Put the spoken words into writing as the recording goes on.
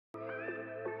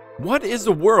What is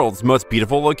the world's most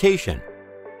beautiful location?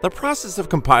 The process of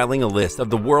compiling a list of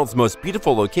the world's most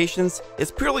beautiful locations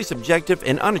is purely subjective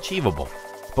and unachievable,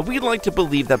 but we'd like to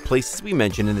believe that places we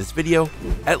mention in this video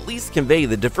at least convey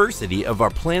the diversity of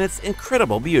our planet's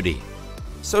incredible beauty.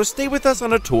 So stay with us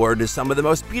on a tour to some of the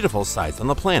most beautiful sites on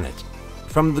the planet,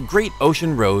 from the Great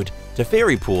Ocean Road to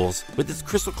fairy pools with its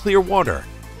crystal clear water.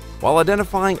 While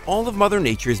identifying all of Mother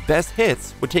Nature's best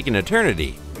hits would take an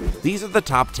eternity, these are the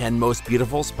top 10 most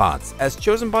beautiful spots as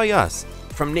chosen by us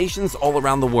from nations all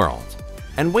around the world.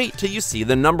 And wait till you see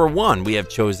the number 1 we have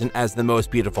chosen as the most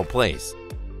beautiful place.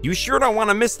 You sure don't want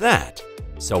to miss that,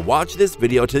 so watch this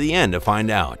video to the end to find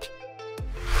out.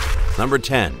 Number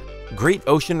 10. Great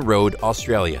Ocean Road,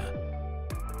 Australia.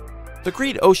 The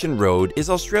Great Ocean Road is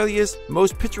Australia's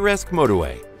most picturesque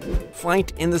motorway,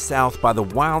 flanked in the south by the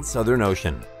wild Southern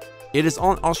Ocean. It is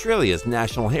on Australia's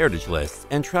National Heritage List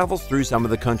and travels through some of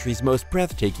the country's most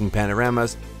breathtaking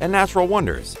panoramas and natural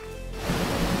wonders.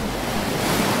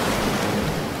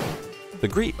 The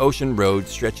Great Ocean Road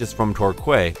stretches from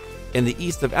Torquay in the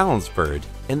east of Allensford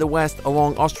in the west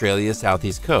along Australia's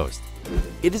southeast coast.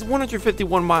 It is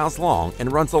 151 miles long and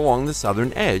runs along the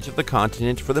southern edge of the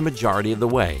continent for the majority of the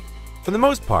way. For the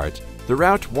most part, the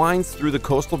route winds through the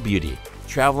coastal beauty,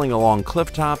 traveling along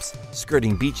cliff tops,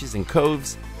 skirting beaches and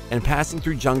coves, and passing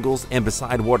through jungles and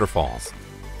beside waterfalls.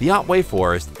 The Otway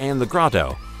Forest and the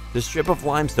Grotto, the strip of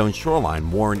limestone shoreline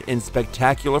worn in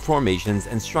spectacular formations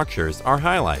and structures, are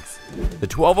highlights. The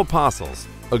 12 Apostles,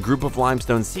 a group of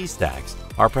limestone sea stacks,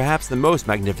 are perhaps the most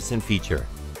magnificent feature.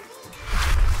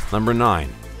 Number 9.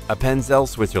 APENZELL,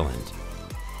 Switzerland.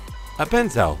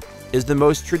 APENZELL is the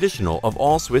most traditional of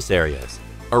all Swiss areas,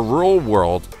 a rural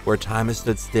world where time has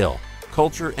stood still,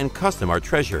 culture and custom are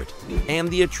treasured, and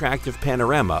the attractive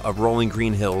panorama of rolling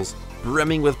green hills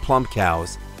brimming with plump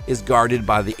cows is guarded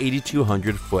by the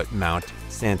 8,200-foot Mount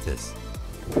Santis.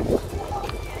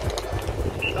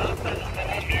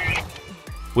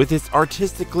 With its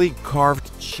artistically carved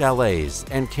chalets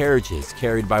and carriages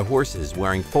carried by horses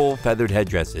wearing full feathered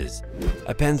headdresses,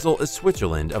 APENZELL is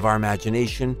Switzerland of our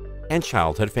imagination and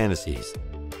childhood fantasies.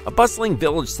 A bustling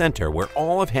village center where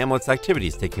all of Hamlet's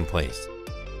activities taking place.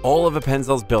 All of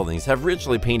APENZELL's buildings have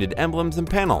richly painted emblems and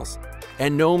panels,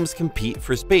 and gnomes compete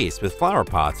for space with flower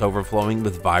pots overflowing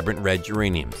with vibrant red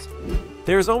geraniums.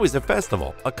 There is always a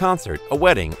festival, a concert, a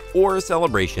wedding, or a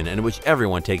celebration in which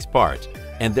everyone takes part,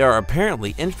 and there are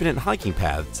apparently infinite hiking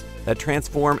paths that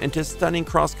transform into stunning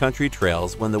cross-country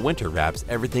trails when the winter wraps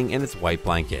everything in its white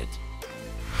blanket.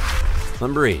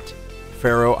 Number 8.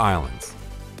 Faroe Islands.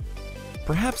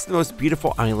 Perhaps the most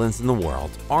beautiful islands in the world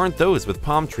aren't those with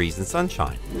palm trees and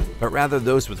sunshine, but rather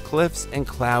those with cliffs and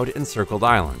cloud-encircled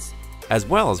islands, as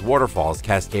well as waterfalls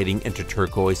cascading into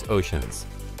turquoise oceans.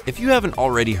 If you haven't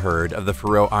already heard of the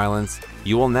Faroe Islands,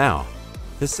 you will now.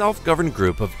 The self-governed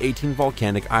group of 18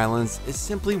 volcanic islands is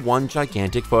simply one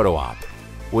gigantic photo op,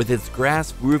 with its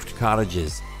grass-roofed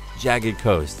cottages, jagged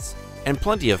coasts, and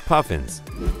plenty of puffins.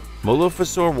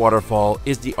 Molufosur Waterfall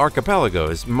is the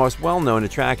archipelago's most well-known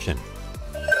attraction.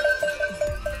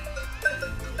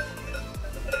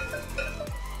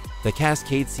 The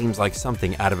cascade seems like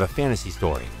something out of a fantasy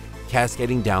story,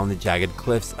 cascading down the jagged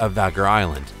cliffs of Vagar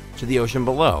Island to the ocean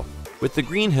below, with the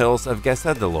green hills of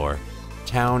Gassadalur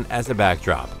town as a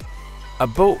backdrop. A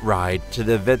boat ride to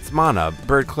the Vetsmana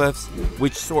bird cliffs,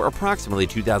 which soar approximately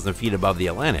 2,000 feet above the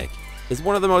Atlantic, is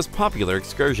one of the most popular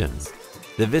excursions.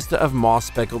 The vista of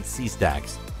moss-speckled sea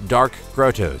stacks, dark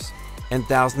grottos, and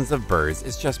thousands of birds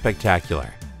is just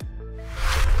spectacular.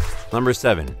 Number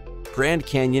 7. Grand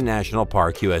Canyon National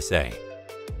Park, USA.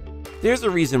 There's a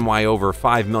reason why over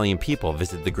 5 million people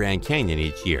visit the Grand Canyon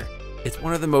each year. It's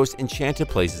one of the most enchanted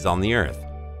places on the earth.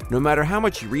 No matter how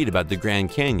much you read about the Grand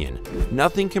Canyon,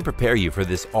 nothing can prepare you for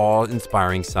this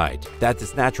awe-inspiring sight that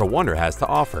this natural wonder has to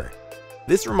offer.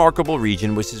 This remarkable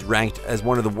region, which is ranked as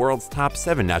one of the world's top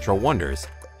 7 natural wonders,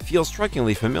 feels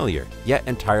strikingly familiar, yet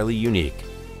entirely unique.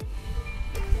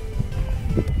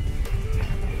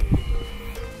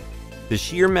 The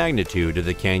sheer magnitude of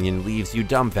the canyon leaves you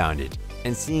dumbfounded,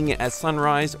 and seeing it at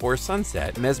sunrise or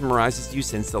sunset mesmerizes you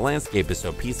since the landscape is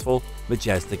so peaceful,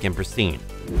 majestic, and pristine.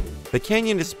 The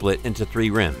canyon is split into 3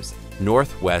 rims,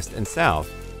 north, west, and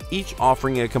south, each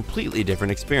offering a completely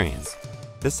different experience.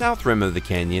 The south rim of the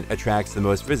canyon attracts the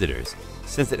most visitors,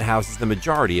 since it houses the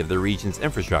majority of the region's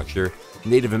infrastructure,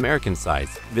 Native American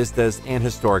sites, vistas, and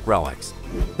historic relics.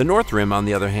 The north rim, on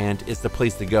the other hand, is the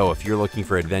place to go if you're looking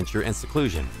for adventure and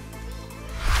seclusion.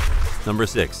 Number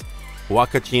 6.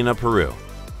 HUACACHINA, Peru.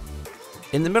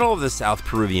 In the middle of the South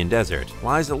Peruvian desert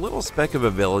lies a little speck of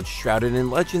a village shrouded in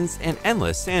legends and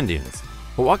endless sand dunes.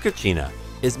 HUACACHINA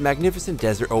is a magnificent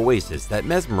desert oasis that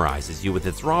mesmerizes you with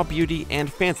its raw beauty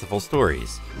and fanciful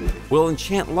stories. Will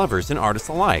enchant lovers and artists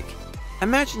alike.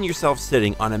 Imagine yourself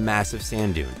sitting on a massive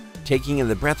sand dune, taking in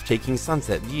the breathtaking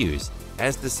sunset views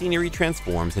as the scenery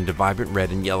transforms into vibrant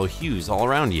red and yellow hues all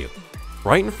around you.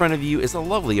 Right in front of you is a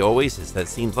lovely oasis that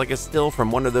seems like a still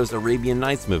from one of those Arabian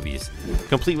Nights movies,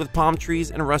 complete with palm trees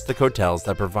and rustic hotels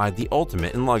that provide the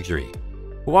ultimate in luxury.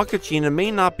 HUACACHINA may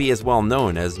not be as well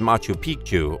known as Machu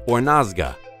Picchu or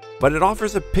Nazca, but it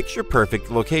offers a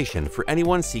picture-perfect location for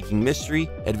anyone seeking mystery,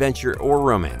 adventure, or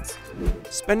romance.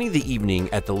 Spending the evening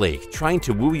at the lake trying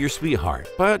to woo your sweetheart,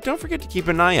 but don't forget to keep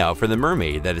an eye out for the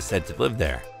mermaid that is said to live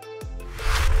there.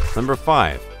 Number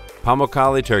 5.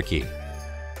 Pamukkale, Turkey.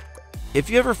 If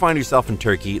you ever find yourself in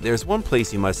Turkey, there's one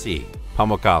place you must see,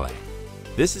 Pamukkale.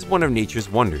 This is one of nature's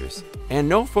wonders, and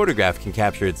no photograph can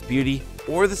capture its beauty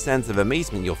or the sense of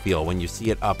amazement you'll feel when you see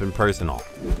it up and personal.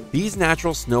 These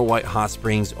natural snow-white hot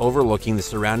springs overlooking the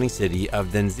surrounding city of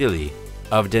Denizli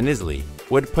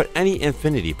would put any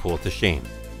infinity pool to shame.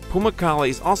 Pamukkale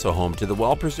is also home to the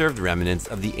well-preserved remnants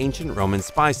of the ancient Roman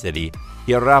spy city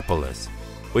Hierapolis,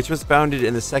 which was founded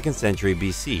in the 2nd century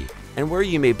BC, and where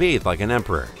you may bathe like an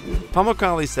emperor.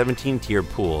 Pamukkale's 17-tiered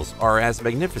pools are as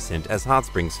magnificent as hot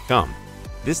springs come.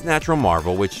 This natural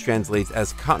marvel, which translates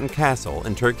as Cotton Castle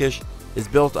in Turkish, is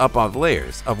built up of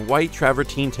layers of white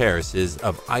travertine terraces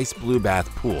of ice blue bath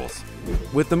pools,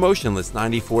 with the motionless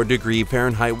 94-degree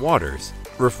Fahrenheit waters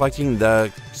reflecting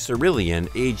the cerulean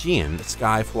Aegean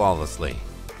sky flawlessly.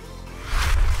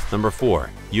 Number 4.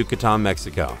 Yucatan,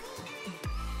 Mexico.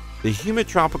 The humid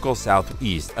tropical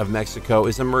southeast of Mexico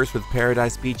is immersed with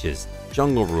paradise beaches,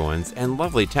 jungle ruins, and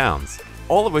lovely towns,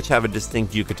 all of which have a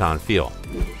distinct Yucatan feel.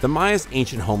 The Maya's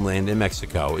ancient homeland in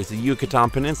Mexico is the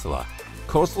Yucatan Peninsula.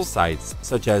 Coastal sites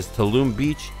such as Tulum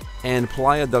Beach and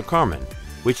Playa del Carmen,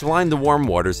 which line the warm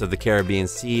waters of the Caribbean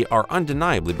Sea, are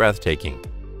undeniably breathtaking.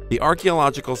 The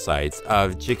archaeological sites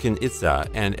of Chichen Itza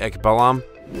and Ekbalam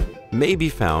may be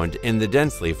found in the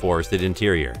densely forested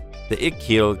interior. The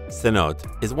Ixquil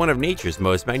cenote is one of nature's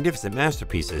most magnificent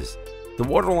masterpieces. The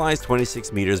water lies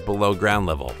 26 meters below ground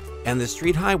level, and the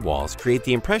street-high walls create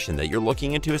the impression that you're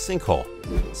looking into a sinkhole.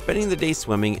 Spending the day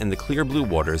swimming in the clear blue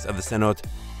waters of the cenote,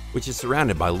 which is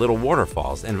surrounded by little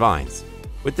waterfalls and vines.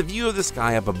 With the view of the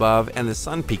sky up above and the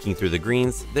sun peeking through the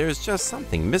greens, there's just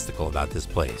something mystical about this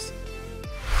place.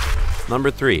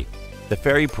 Number 3. The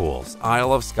Fairy Pools,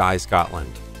 Isle of Skye,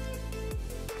 Scotland.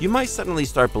 You might suddenly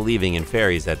start believing in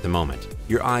fairies at the moment.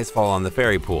 Your eyes fall on the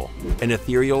Fairy Pool, an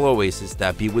ethereal oasis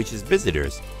that bewitches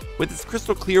visitors with its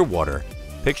crystal clear water,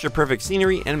 picture-perfect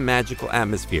scenery, and magical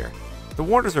atmosphere. The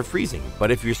waters are freezing,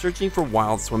 but if you're searching for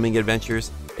wild swimming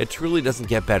adventures, it truly doesn't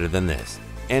get better than this.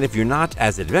 And if you're not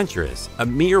as adventurous, a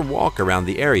mere walk around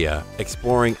the area,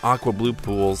 exploring aqua blue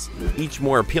pools, each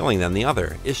more appealing than the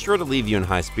other, is sure to leave you in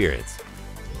high spirits.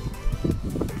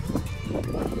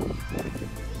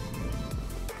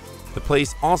 The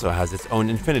place also has its own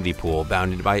infinity pool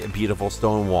bounded by a beautiful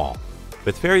stone wall.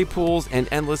 With fairy pools and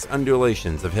endless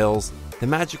undulations of hills, the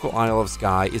magical Isle of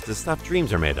Skye is the stuff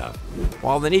dreams are made of.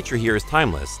 While the nature here is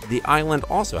timeless, the island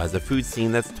also has a food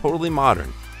scene that's totally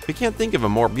modern. You can't think of a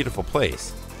more beautiful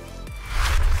place.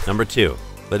 Number 2.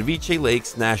 LITVICE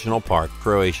Lakes National Park,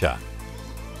 Croatia.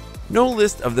 No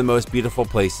list of the most beautiful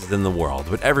places in the world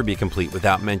would ever be complete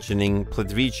without mentioning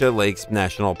LITVICE Lakes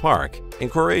National Park in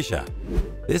Croatia.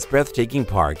 This breathtaking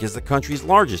park is the country's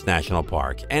largest national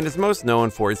park and is most known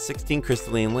for its 16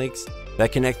 crystalline lakes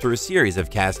that connect through a series of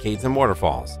cascades and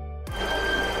waterfalls.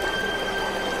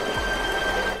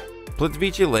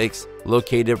 LITVICE Lakes,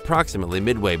 located approximately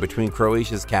midway between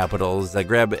Croatia's capitals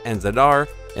Zagreb and Zadar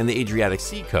and the Adriatic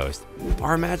Sea coast,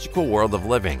 are a magical world of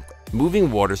living,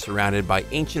 moving water surrounded by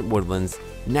ancient woodlands,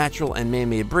 natural and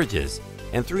man-made bridges,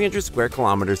 and 300 square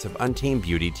kilometers of untamed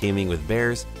beauty teeming with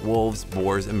bears, wolves,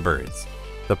 boars, and birds.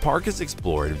 The park is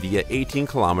explored via 18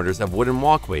 kilometers of wooden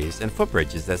walkways and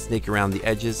footbridges that snake around the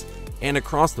edges and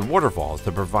across the waterfalls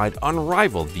to provide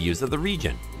unrivaled views of the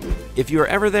region. If you are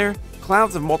ever there,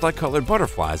 clouds of multicolored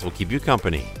butterflies will keep you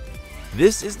company.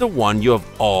 This is the one you have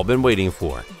all been waiting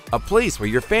for, a place where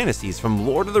your fantasies from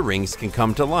Lord of the Rings can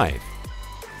come to life.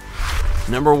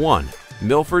 Number 1.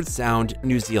 Milford Sound,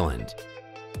 New Zealand.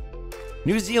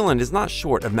 New Zealand is not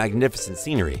short of magnificent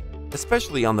scenery,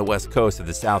 especially on the west coast of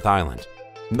the South Island.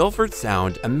 Milford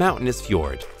Sound, a mountainous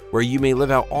fjord, where you may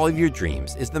live out all of your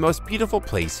dreams, is the most beautiful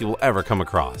place you will ever come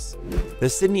across. The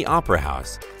Sydney Opera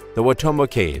House, the Watomo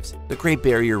Caves, the Great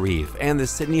Barrier Reef, and the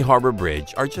Sydney Harbour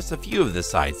Bridge are just a few of the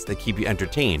sights that keep you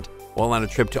entertained while on a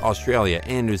trip to Australia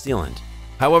and New Zealand.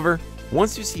 However,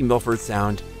 once you see Milford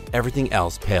Sound, everything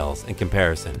else pales in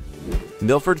comparison.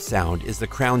 Milford Sound is the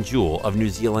crown jewel of New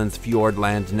Zealand's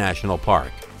Fiordland National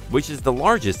Park, which is the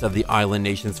largest of the island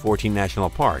nation's 14 national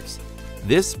parks.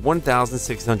 This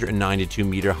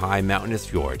 1,692-meter high mountainous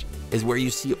fjord is where you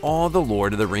see all the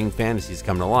Lord of the Ring fantasies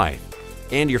come to life,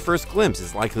 and your first glimpse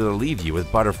is likely to leave you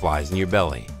with butterflies in your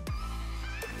belly.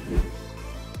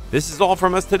 This is all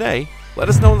from us today. Let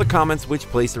us know in the comments which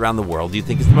place around the world you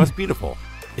think is the most beautiful.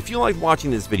 If you liked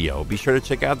watching this video, be sure to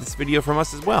check out this video from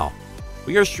us as well.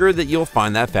 We are sure that you'll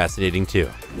find that fascinating too.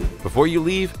 Before you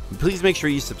leave, please make sure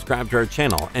you subscribe to our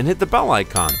channel and hit the bell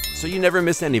icon so you never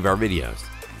miss any of our videos.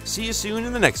 See you soon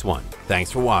in the next one.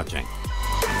 Thanks for watching.